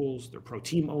individuals, they're pro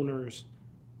team owners.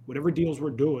 Whatever deals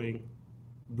we're doing,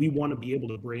 we want to be able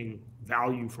to bring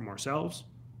value from ourselves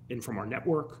and from our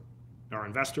network, our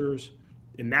investors,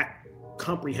 and that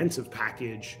comprehensive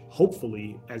package,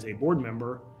 hopefully as a board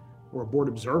member or a board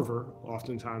observer,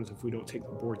 oftentimes if we don't take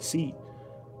the board seat,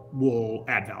 will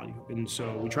add value. And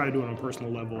so we try to do it on a personal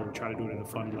level. We try to do it at a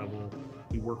fund level.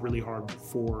 We work really hard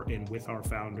for and with our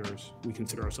founders. We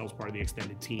consider ourselves part of the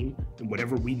extended team, and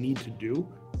whatever we need to do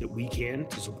that we can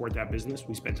to support that business,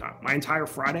 we spend time. My entire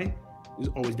Friday is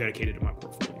always dedicated to my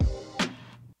portfolio.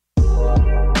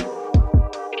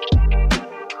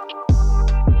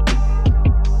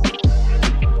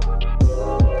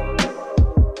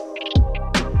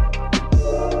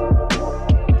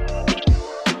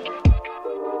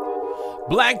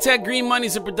 Black Tech Green Money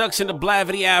is a production of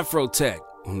Blavity Afrotech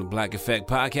on the Black Effect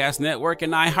Podcast Network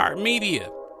and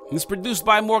iHeartMedia. It's produced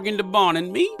by Morgan DeBon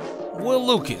and me, Will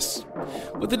Lucas,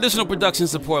 with additional production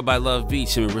support by Love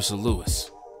Beach and Marissa Lewis.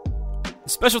 A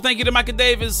special thank you to Micah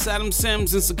Davis, Adam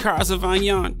Sims, and Sakara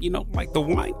Zavagnan, like the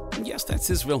wine. Yes, that's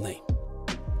his real name.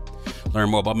 Learn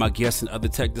more about my guests and other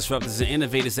tech disruptors and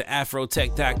innovators at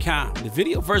afrotech.com. The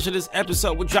video version of this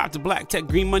episode will drop to Black Tech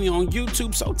Green Money on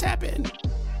YouTube, so tap in.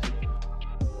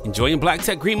 Enjoying Black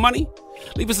Tech Green Money?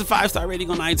 Leave us a 5-star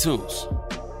rating on iTunes.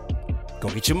 Go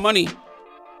get your money.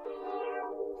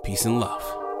 Peace and love.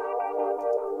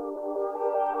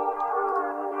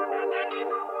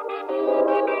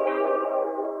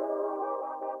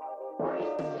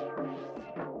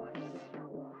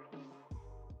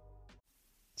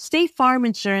 State Farm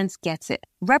Insurance gets it.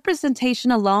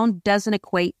 Representation alone doesn't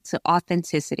equate to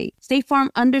authenticity. State Farm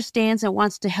understands and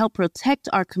wants to help protect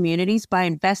our communities by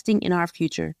investing in our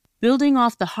future, building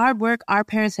off the hard work our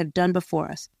parents have done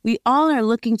before us. We all are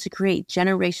looking to create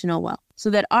generational wealth so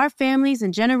that our families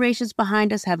and generations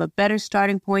behind us have a better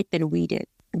starting point than we did.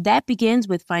 That begins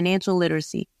with financial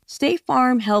literacy. State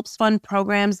Farm helps fund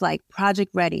programs like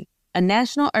Project Ready, a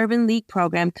National Urban League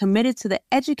program committed to the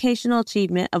educational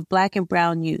achievement of Black and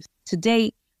Brown youth. To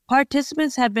date,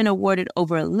 participants have been awarded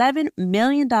over $11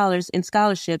 million in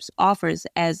scholarships offers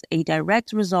as a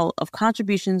direct result of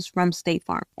contributions from State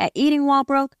Farm. At Eating While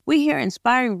Broke, we hear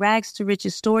inspiring rags to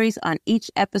riches stories on each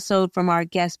episode from our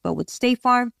guests, but with State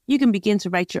Farm, you can begin to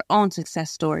write your own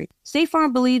success story. State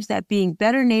Farm believes that being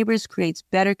better neighbors creates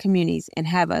better communities and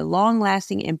have a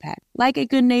long-lasting impact. Like a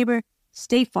good neighbor,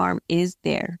 State Farm is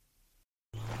there.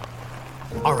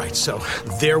 All right, so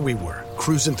there we were,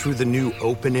 cruising through the new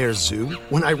open-air zoo,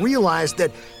 when I realized that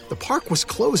the park was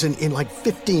closing in like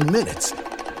 15 minutes.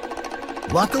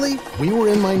 Luckily, we were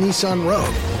in my Nissan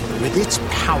Rogue. With its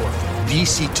powerful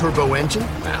VC turbo engine,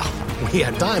 well, we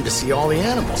had time to see all the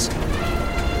animals.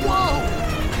 Whoa!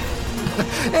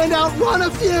 And outrun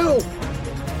a few!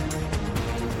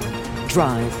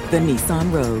 Drive the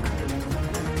Nissan Rogue.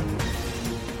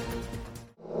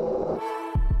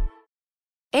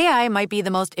 AI might be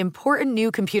the most important new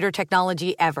computer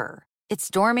technology ever. It's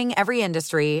storming every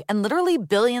industry, and literally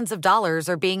billions of dollars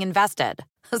are being invested.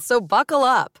 So buckle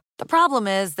up. The problem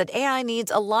is that AI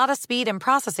needs a lot of speed and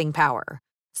processing power.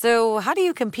 So how do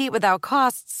you compete without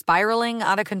costs spiraling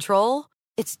out of control?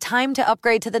 It's time to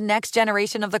upgrade to the next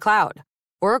generation of the cloud.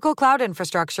 Oracle Cloud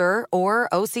Infrastructure, or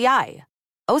OCI.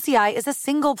 OCI is a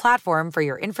single platform for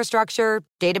your infrastructure,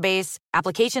 database,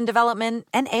 application development,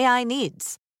 and AI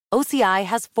needs. OCI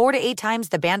has 4 to 8 times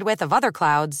the bandwidth of other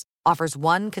clouds, offers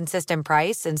one consistent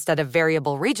price instead of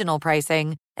variable regional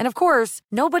pricing, and of course,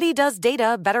 nobody does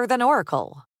data better than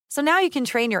Oracle. So now you can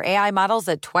train your AI models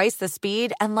at twice the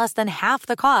speed and less than half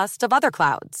the cost of other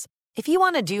clouds. If you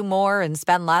want to do more and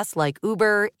spend less like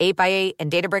Uber, 8x8, and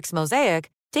Databricks Mosaic,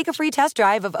 take a free test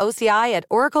drive of OCI at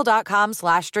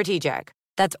oracle.com/strategic.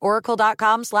 That's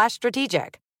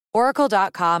oracle.com/strategic.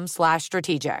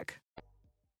 oracle.com/strategic.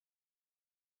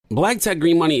 Black Tech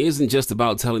Green Money isn't just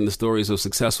about telling the stories of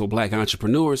successful Black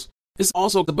entrepreneurs. It's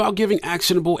also about giving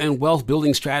actionable and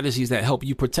wealth-building strategies that help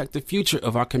you protect the future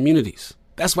of our communities.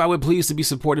 That's why we're pleased to be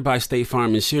supported by State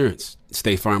Farm Insurance.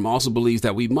 State Farm also believes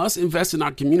that we must invest in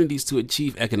our communities to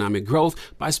achieve economic growth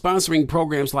by sponsoring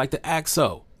programs like the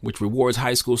ACT-SO, which rewards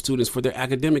high school students for their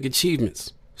academic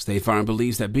achievements. State Farm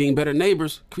believes that being better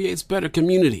neighbors creates better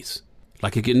communities.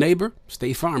 Like a good neighbor,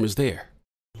 State Farm is there.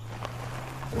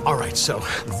 All right, so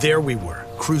there we were,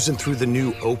 cruising through the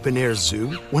new open-air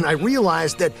zoo, when I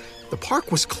realized that the park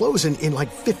was closing in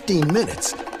like 15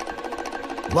 minutes.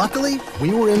 Luckily,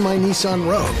 we were in my Nissan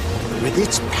Rogue. With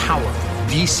its powerful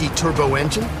VC turbo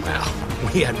engine, well,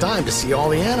 we had time to see all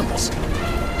the animals.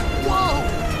 Whoa!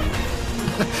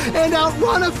 And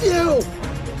outrun a few!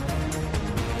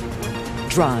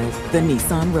 Drive the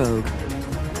Nissan Rogue.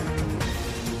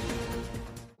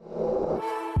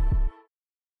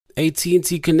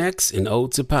 AT&T connects an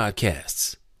ode to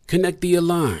podcasts. Connect the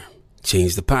alarm.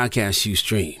 Change the podcast you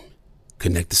stream.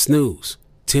 Connect the snooze.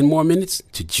 10 more minutes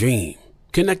to dream.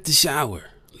 Connect the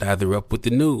shower. Lather up with the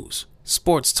news,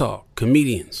 sports talk,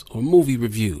 comedians, or movie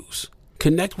reviews.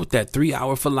 Connect with that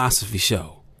 3-hour philosophy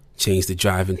show. Change the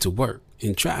drive into work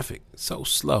in traffic so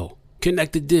slow.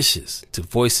 Connect the dishes to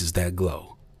voices that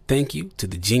glow. Thank you to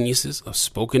the geniuses of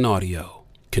spoken audio.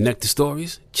 Connect the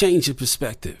stories. Change your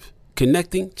perspective.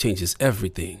 Connecting changes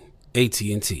everything.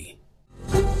 AT&T.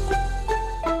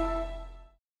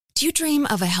 Do you dream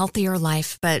of a healthier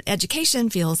life, but education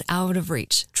feels out of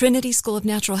reach? Trinity School of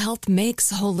Natural Health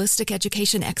makes holistic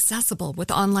education accessible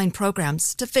with online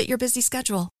programs to fit your busy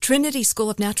schedule. Trinity School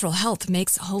of Natural Health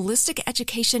makes holistic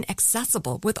education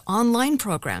accessible with online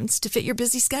programs to fit your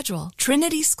busy schedule.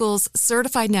 Trinity School's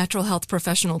Certified Natural Health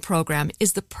Professional Program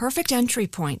is the perfect entry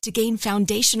point to gain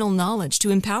foundational knowledge to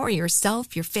empower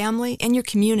yourself, your family, and your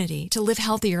community to live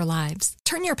healthier lives.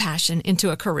 Turn your passion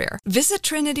into a career. Visit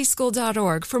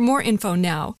trinityschool.org for more info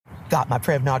now. Got my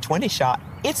Prevnar 20 shot.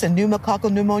 It's a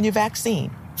pneumococcal pneumonia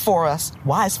vaccine. For us,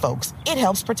 wise folks, it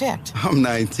helps protect. I'm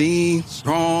 19,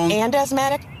 strong. And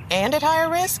asthmatic, and at higher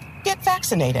risk. Get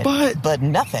vaccinated. But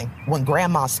nothing when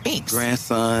grandma speaks.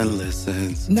 Grandson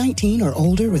listens. 19 or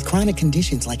older with chronic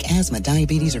conditions like asthma,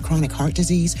 diabetes, or chronic heart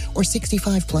disease, or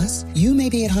 65 plus, you may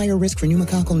be at higher risk for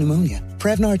pneumococcal pneumonia.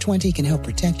 Prevnar 20 can help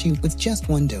protect you with just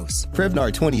one dose.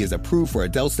 Prevnar 20 is approved for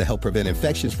adults to help prevent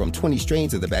infections from 20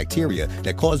 strains of the bacteria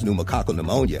that cause pneumococcal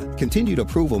pneumonia. Continued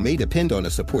approval may depend on a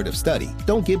supportive study.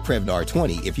 Don't get Prevnar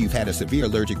 20 if you've had a severe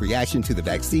allergic reaction to the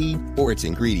vaccine or its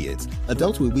ingredients.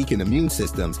 Adults with weakened immune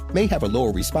systems may have a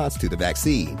lower response to the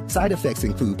vaccine. Side effects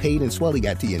include pain and swelling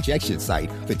at the injection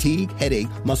site, fatigue, headache,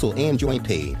 muscle, and joint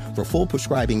pain. For full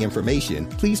prescribing information,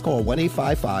 please call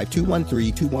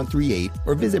 1-855-213-2138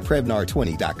 or visit Prevnar20.com.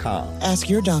 Ask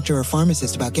your doctor or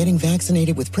pharmacist about getting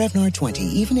vaccinated with Prevnar 20,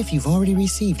 even if you've already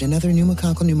received another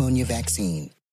pneumococcal pneumonia vaccine.